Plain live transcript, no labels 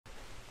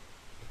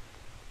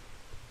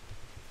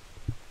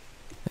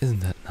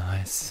Isn't that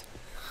nice?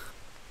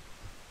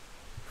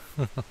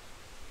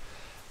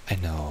 I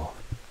know,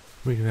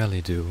 we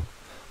rarely do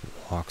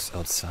walks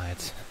outside,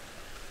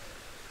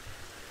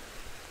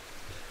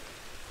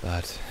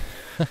 but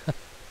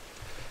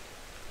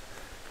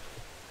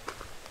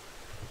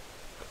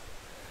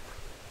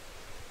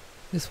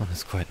this one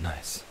is quite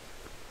nice.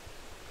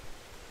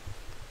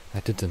 I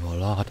did them a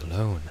lot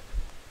alone,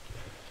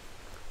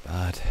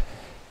 but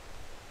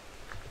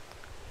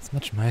it's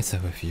much nicer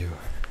with you.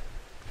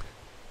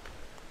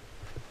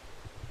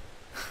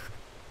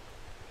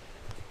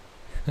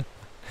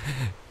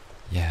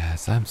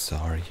 Yes, I'm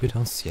sorry, you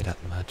don't see it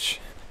that much.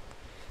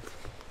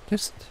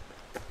 Just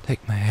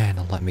take my hand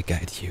and let me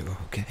guide you,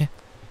 okay?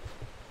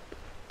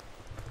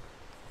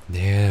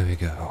 There we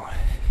go.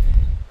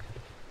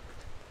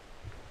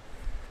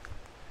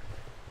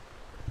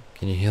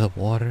 Can you hear the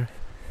water?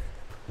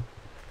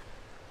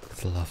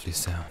 It's a lovely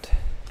sound.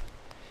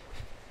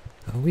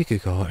 A week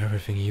ago,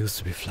 everything used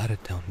to be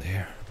flooded down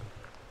there.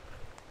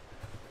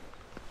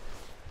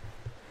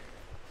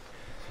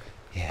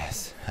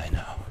 Yes, I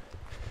know.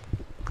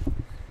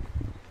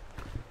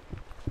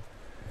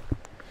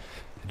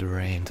 It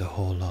rained a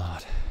whole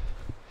lot.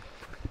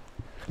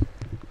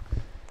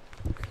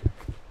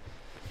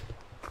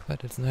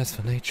 But it's nice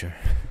for nature.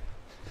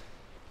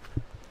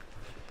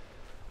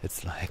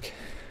 It's like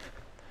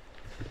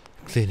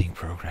a cleaning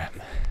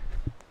program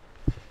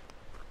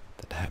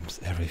that happens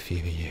every few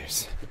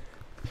years.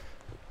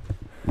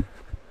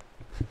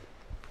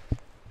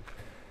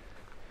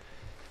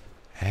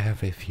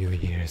 Every few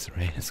years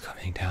rain is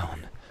coming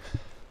down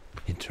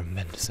in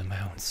tremendous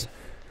amounts,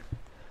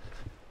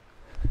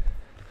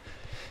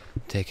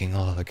 taking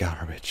all the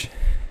garbage,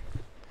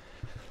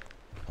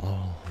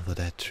 all the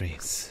dead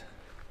trees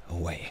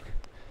away.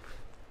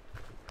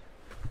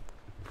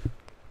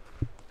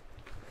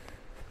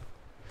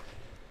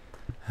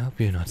 I hope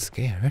you're not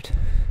scared.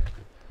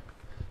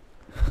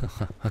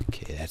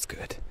 Okay, that's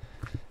good.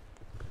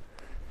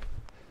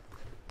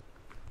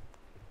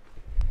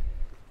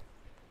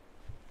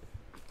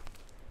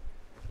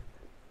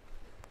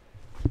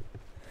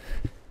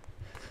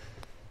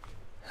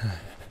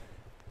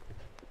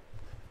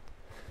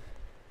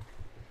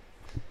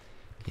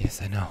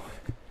 Yes, I know.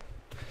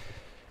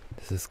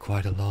 This is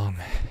quite a long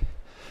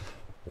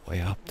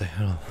way up the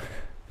hill.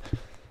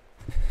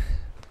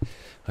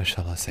 Or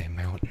shall I say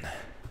mountain?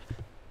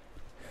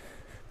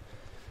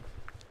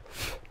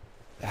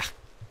 Ah,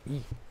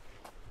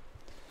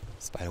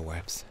 spider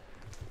webs.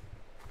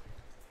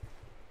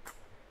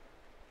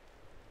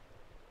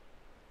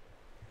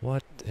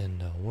 What in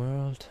the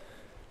world?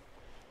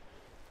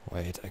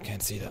 Wait, I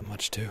can't see that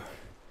much too.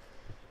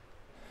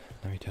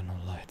 Let me turn on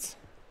the lights.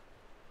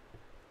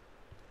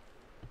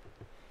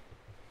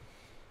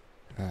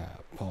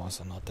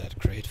 Paws are not that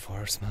great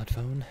for a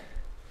smartphone.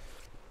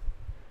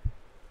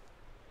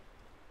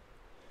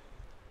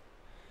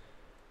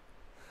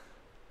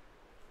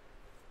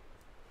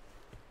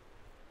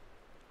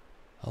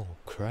 Oh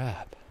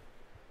crap.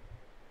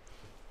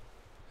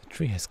 The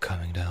tree is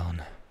coming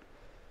down.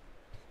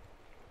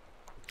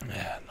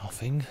 Yeah,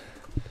 nothing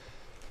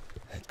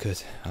that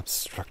could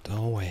obstruct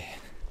our way.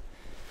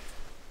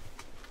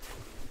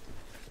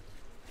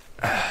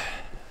 There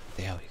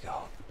we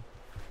go.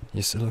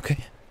 You still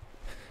okay?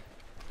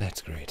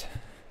 That's great.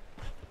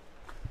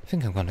 I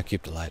think I'm gonna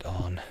keep the light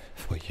on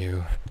for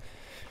you,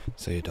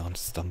 so you don't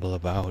stumble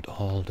about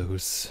all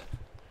those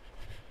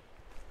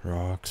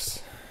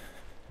rocks.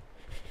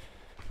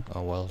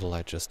 Oh well, the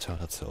light just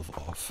turned itself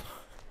off.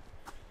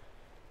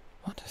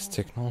 What this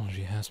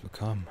technology has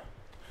become.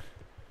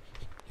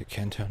 You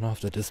can't turn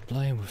off the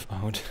display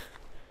without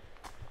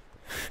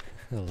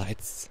the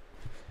lights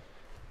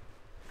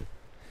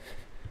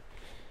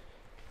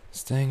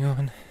staying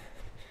on.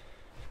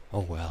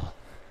 Oh well.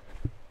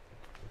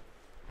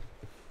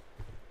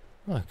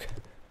 Look,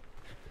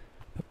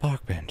 a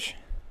park bench.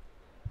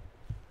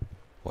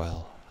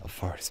 Well, a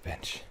forest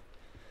bench.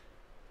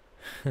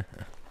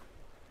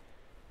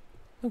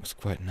 Looks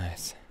quite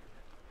nice.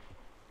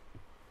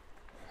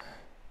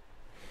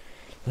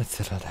 Let's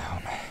settle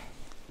down.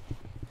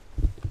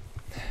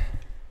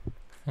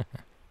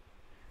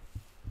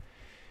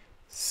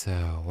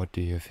 So, what do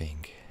you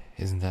think?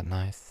 Isn't that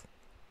nice?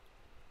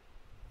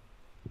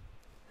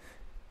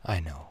 I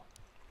know.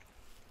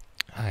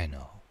 I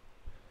know.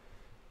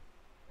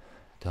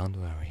 Don't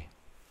worry.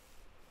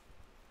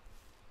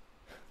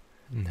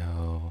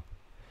 No,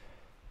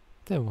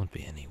 there won't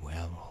be any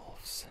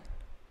werewolves.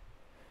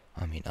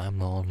 I mean, I'm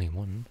the only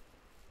one.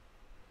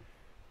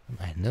 And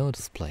I know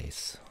this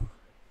place.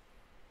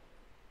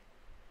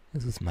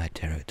 This is my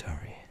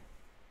territory.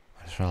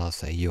 Or shall I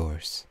say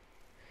yours?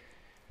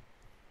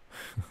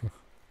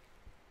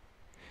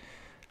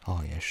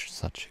 Oh, you're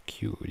such a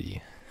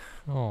cutie.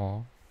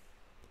 Oh.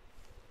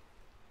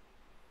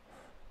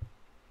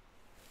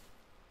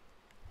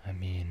 I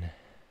mean,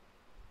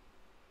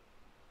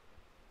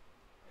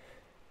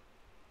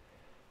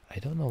 I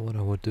don't know what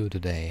I would do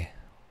today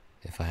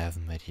if I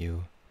haven't met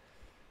you.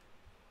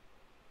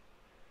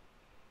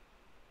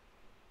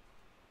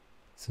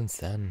 Since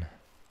then,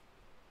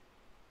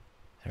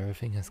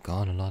 Everything has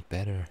gone a lot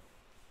better.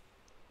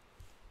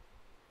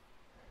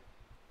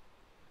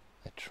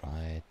 I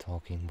tried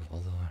talking with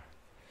other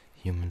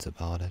humans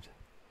about it,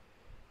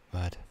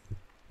 but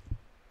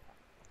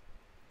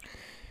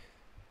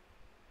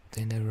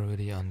they never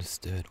really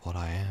understood what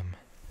I am.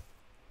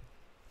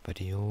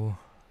 But you're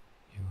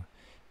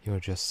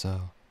just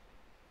so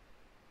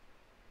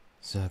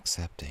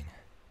accepting.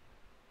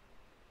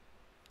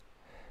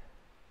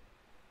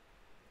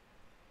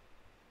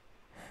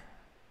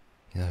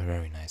 You're a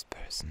very nice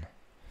person.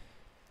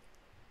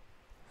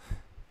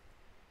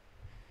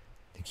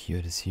 The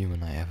cutest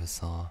human I ever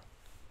saw.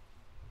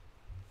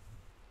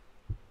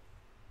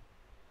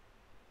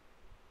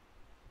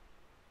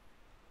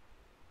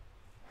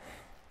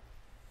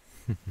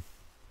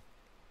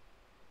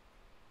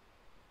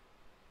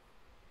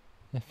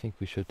 I think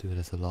we should do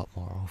this a lot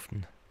more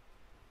often.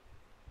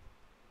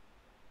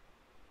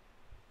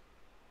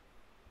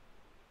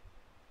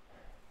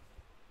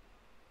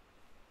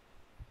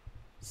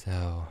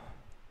 So,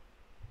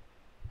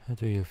 how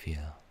do you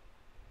feel?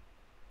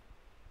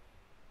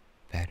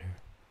 Better?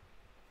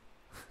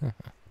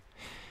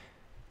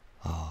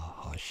 Oh,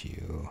 hush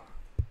you.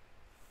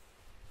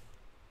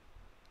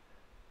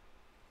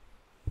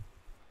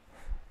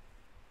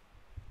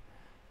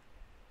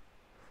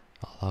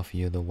 I love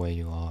you the way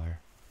you are.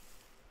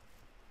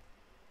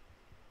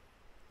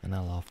 And I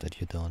love that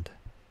you don't,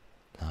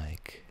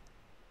 like,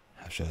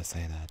 how should I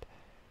say that?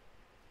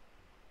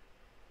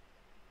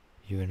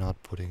 You're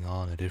not putting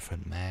on a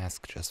different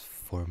mask just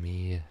for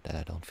me, that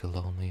I don't feel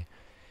lonely.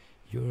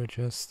 You're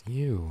just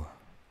you.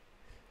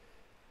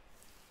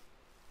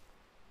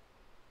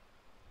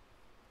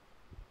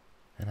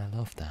 And I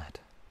love that.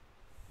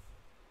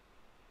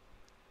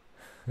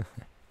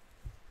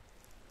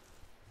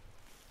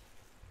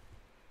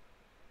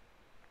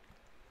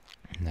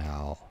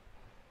 Now,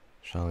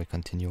 shall we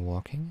continue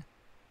walking?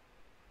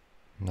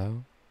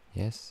 No?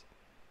 Yes?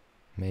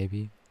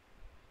 Maybe?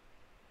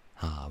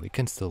 We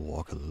can still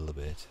walk a little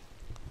bit.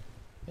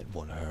 It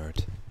won't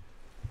hurt.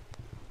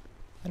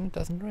 And it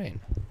doesn't rain.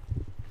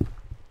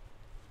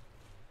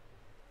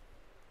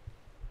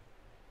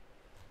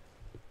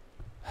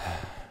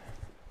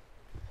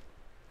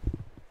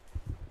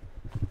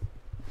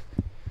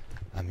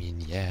 I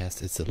mean,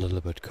 yes, it's a little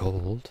bit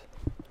cold,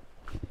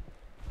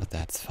 but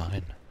that's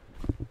fine.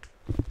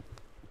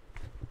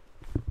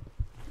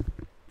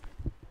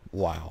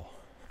 Wow.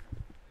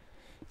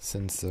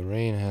 Since the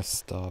rain has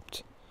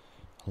stopped,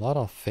 a lot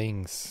of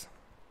things,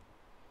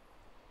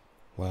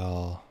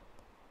 well,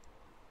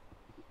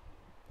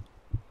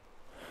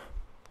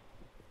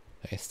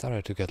 they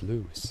started to get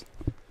loose.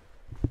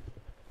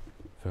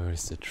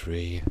 First the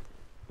tree,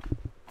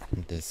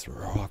 and this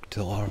rock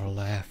to our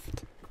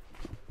left,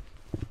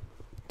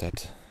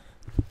 that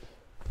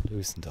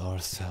loosened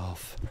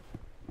ourselves.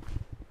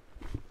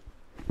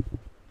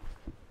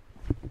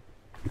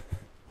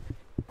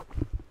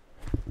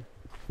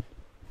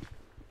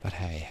 But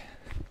hey,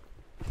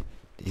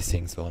 these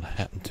things won't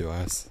happen to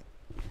us.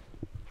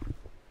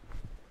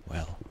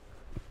 Well,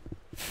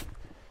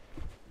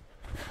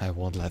 I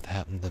won't let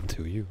happen them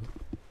to you.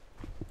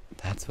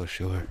 That's for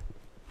sure.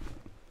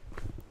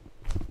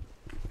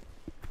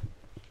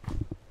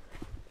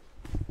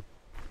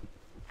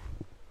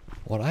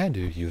 What I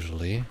do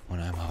usually when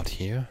I'm out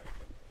here,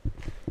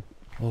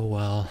 oh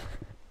well,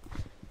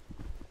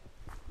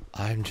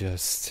 I'm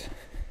just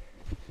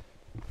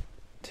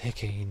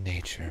taking in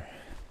nature.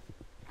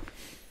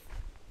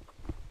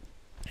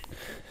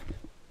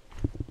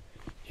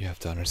 You have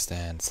to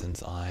understand,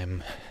 since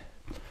I'm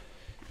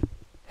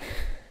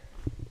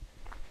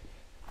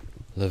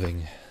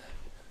living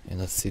in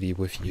a city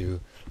with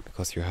you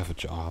because you have a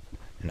job,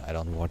 and I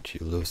don't want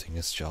you losing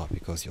this job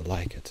because you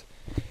like it.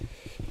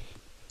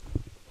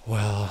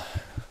 Well,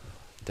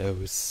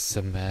 those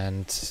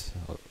cement,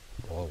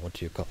 or what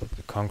do you call it,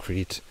 the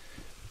concrete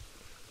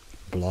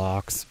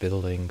blocks,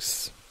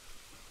 buildings,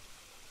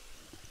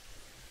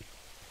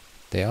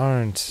 they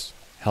aren't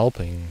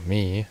helping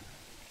me,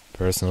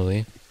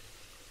 personally.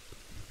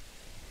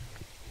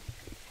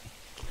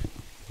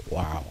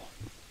 Wow.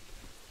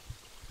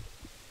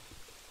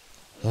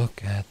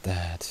 Look at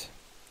that.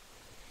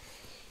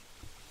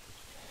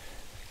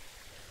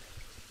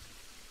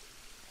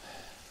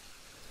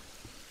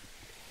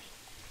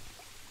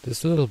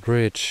 This little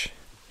bridge,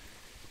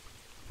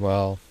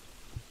 well,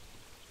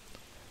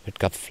 it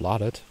got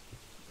flooded.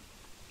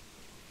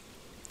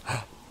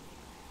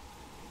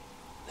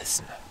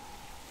 Listen.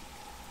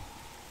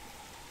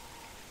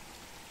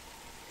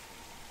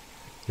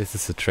 This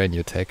is the train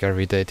you take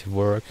every day to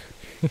work.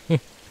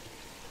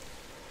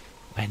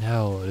 I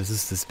know, this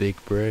is this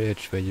big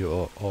bridge where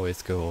you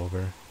always go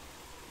over.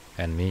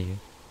 And me.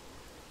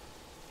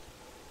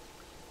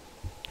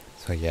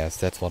 So yes,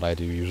 that's what I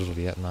do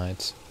usually at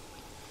night.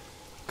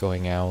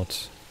 Going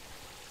out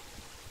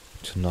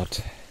to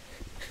not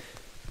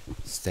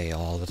stay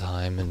all the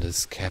time in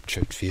this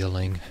captured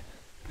feeling.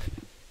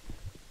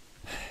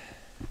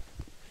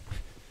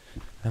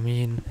 I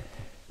mean,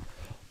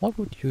 what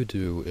would you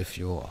do if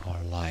you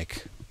are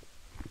like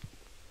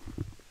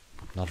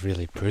not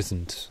really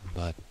prisoned,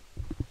 but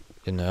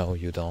you know,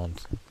 you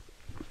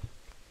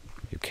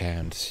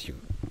can't,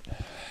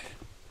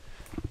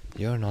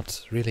 you're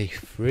not really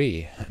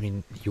free. I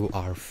mean, you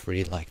are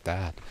free like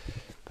that,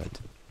 but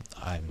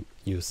I'm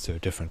used to a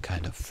different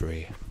kind of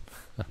free.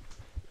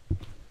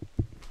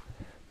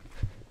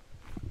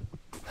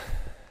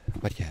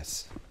 But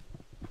yes,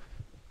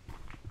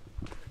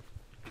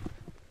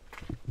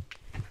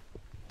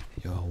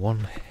 you're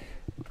one.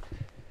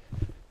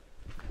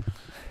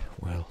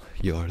 Well,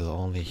 you're the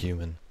only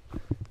human.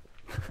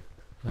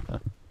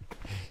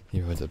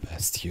 You're the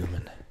best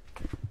human.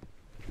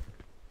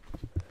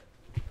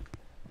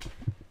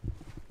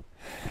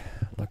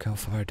 Look how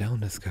far down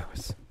this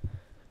goes.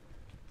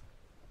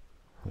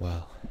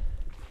 Well,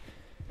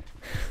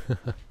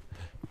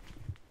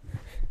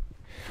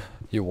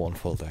 you won't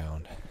fall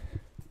down.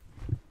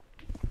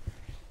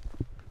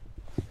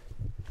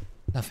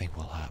 Nothing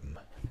will happen.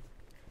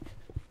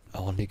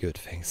 Only good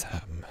things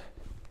happen.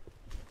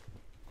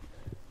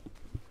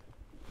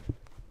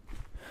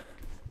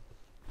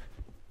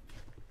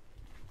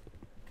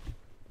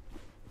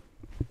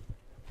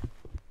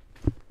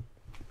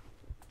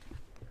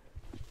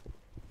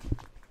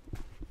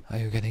 Are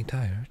you getting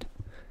tired?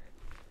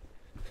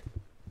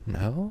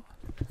 No?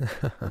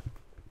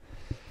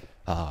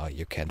 Ah,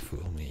 you can't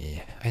fool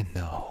me. I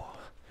know.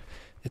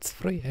 It's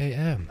 3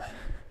 a.m.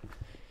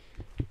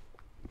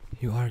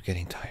 You are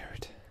getting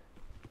tired.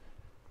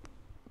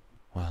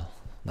 Well,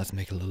 let's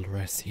make a little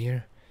rest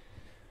here,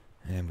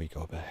 and we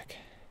go back.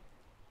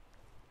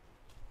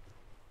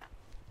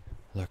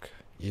 Look,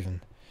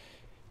 even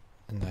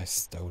a nice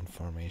stone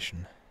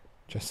formation,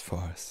 just for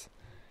us.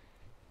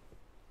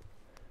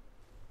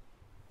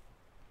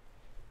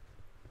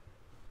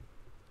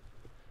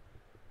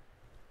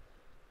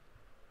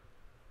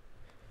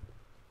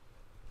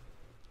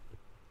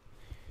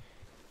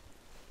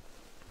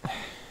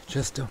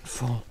 Just don't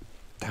fall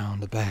down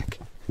the back.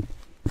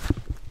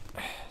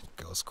 It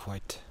goes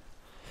quite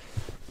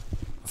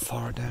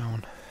far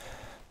down.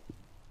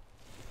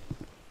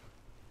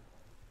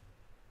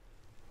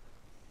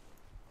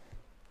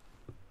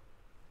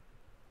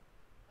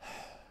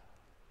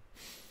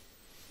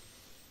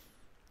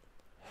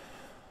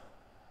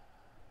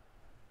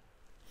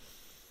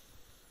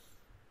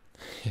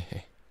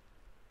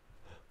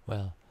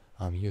 Well,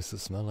 I'm used to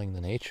smelling the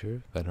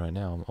nature, but right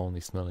now I'm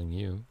only smelling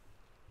you.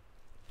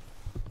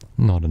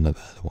 Not in a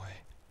bad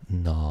way.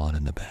 Not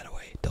in a bad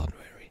way, don't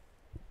worry.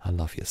 I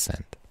love your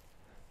scent.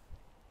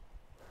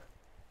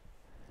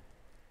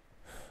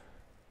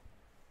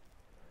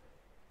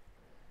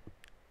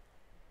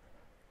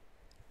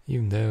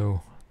 Even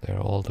though there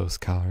are all those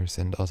cars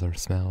and other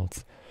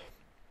smells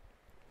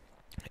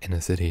in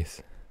the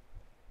cities,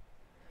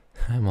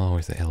 I'm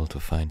always able to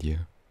find you,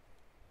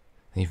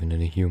 even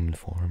in a human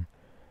form.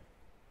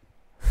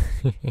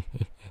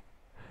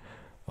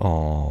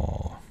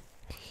 Oh.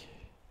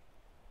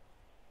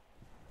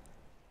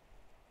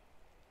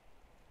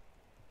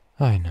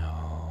 I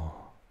know.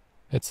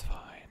 It's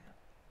fine.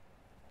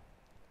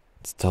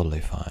 It's totally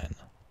fine.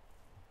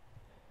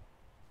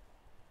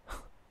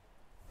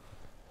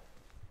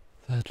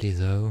 Sadly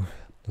though,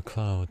 the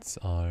clouds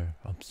are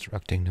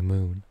obstructing the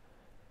moon.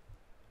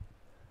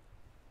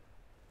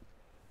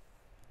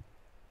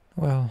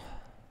 Well,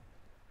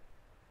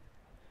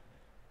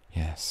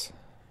 yes.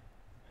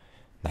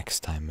 Next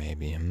time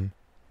maybe,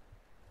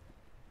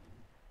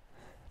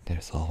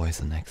 There's always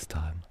a next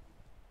time.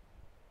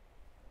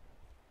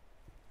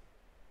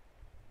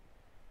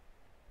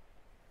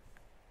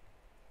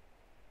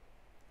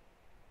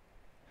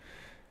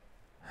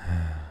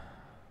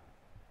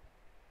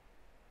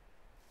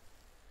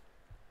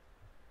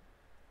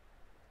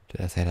 Did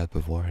I say that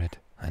before it?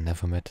 I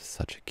never met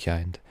such a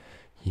kind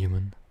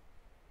human.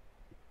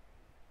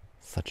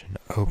 Such an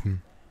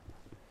open,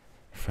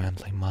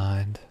 friendly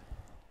mind.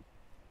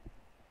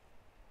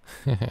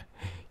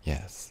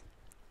 Yes,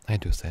 I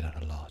do say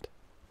that a lot.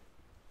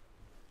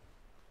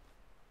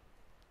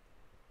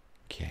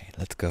 Okay,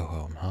 let's go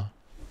home, huh?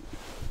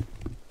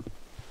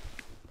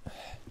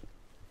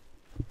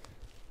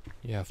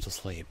 You have to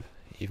sleep,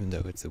 even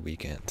though it's a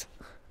weekend.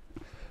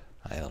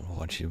 I don't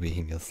want you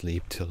being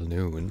asleep till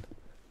noon.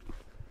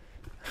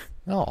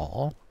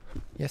 Oh,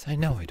 yes, I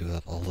know I do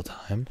that all the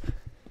time,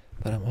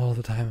 but I'm all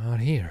the time out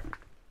here.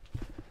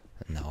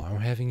 And now I'm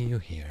having you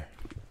here.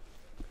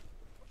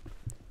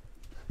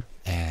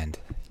 And,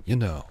 you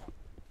know,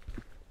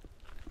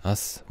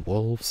 us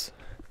wolves,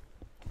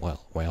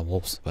 well,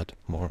 werewolves, but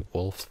more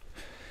wolves,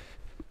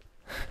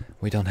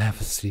 we don't have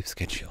a sleep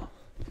schedule.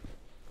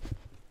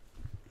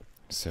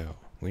 So,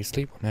 we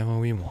sleep whenever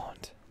we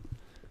want.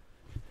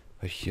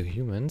 But you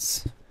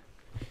humans,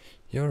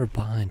 you're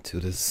bound to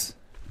this,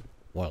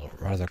 well,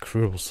 rather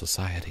cruel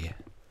society.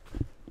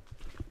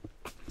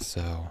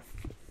 So,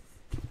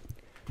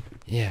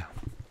 yeah.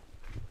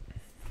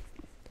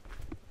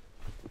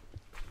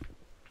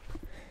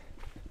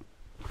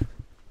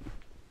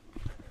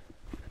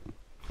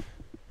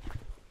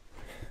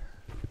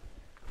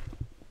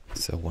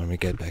 So when we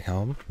get back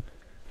home,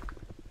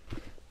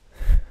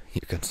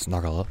 you can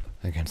snuggle up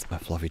against my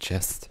fluffy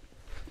chest.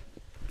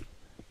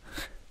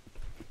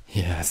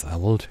 Yes, I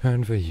will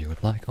turn for you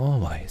like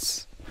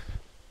always.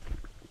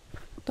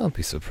 Don't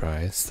be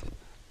surprised.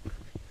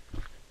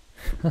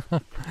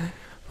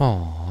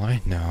 Oh,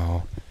 I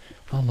know.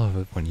 I love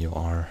it when you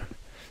are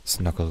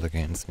snuggled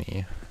against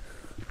me.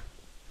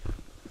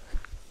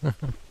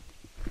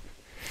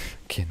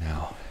 Okay,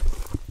 now,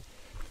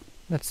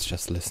 let's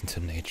just listen to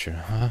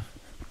nature, huh?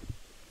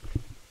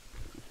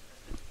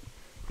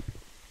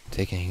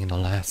 Taking the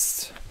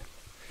last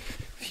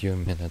few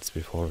minutes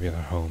before we are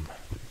home.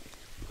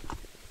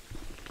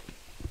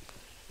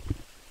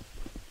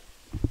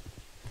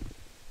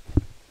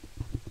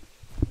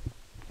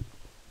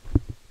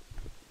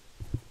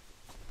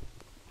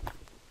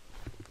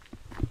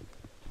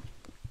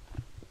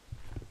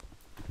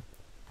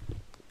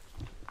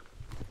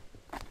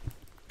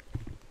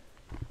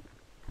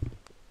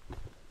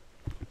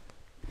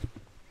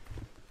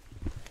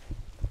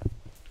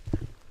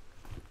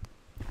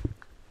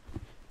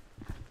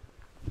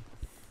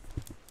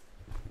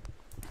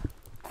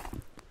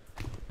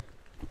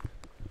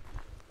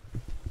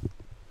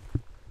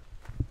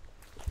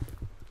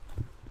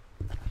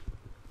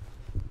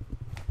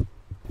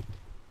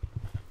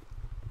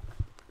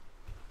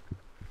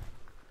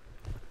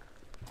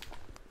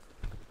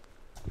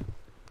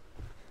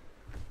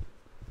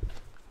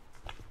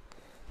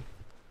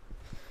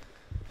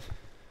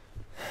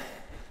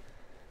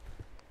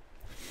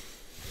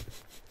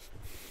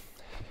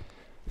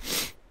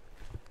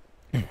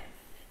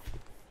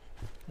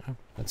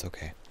 That's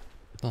okay.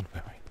 Don't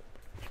worry.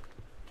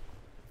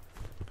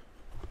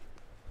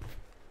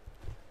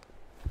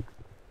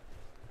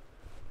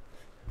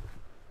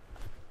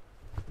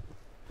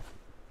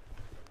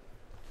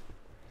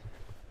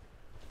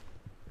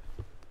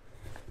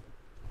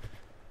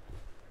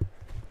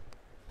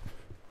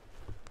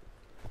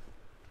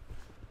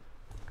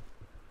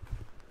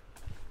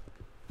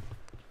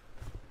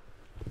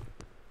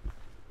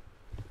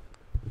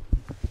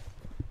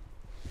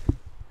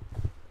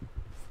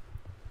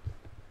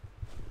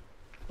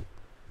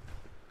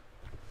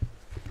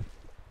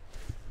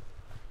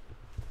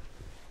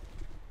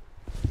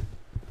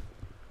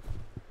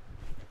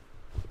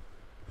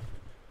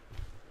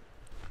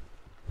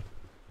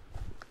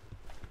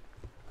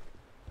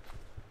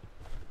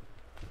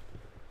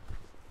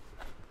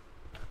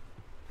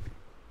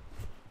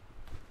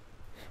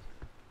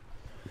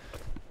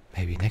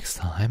 Maybe next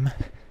time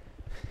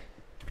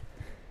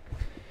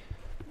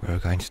we're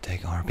going to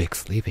take our big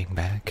sleeping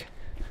bag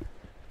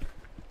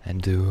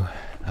and do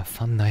a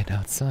fun night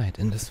outside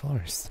in this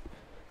forest.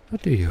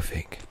 What do you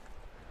think?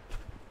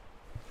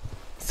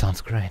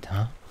 Sounds great,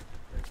 huh?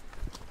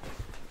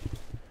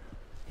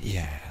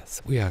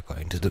 Yes, we are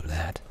going to do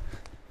that.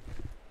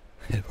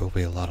 It will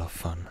be a lot of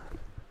fun.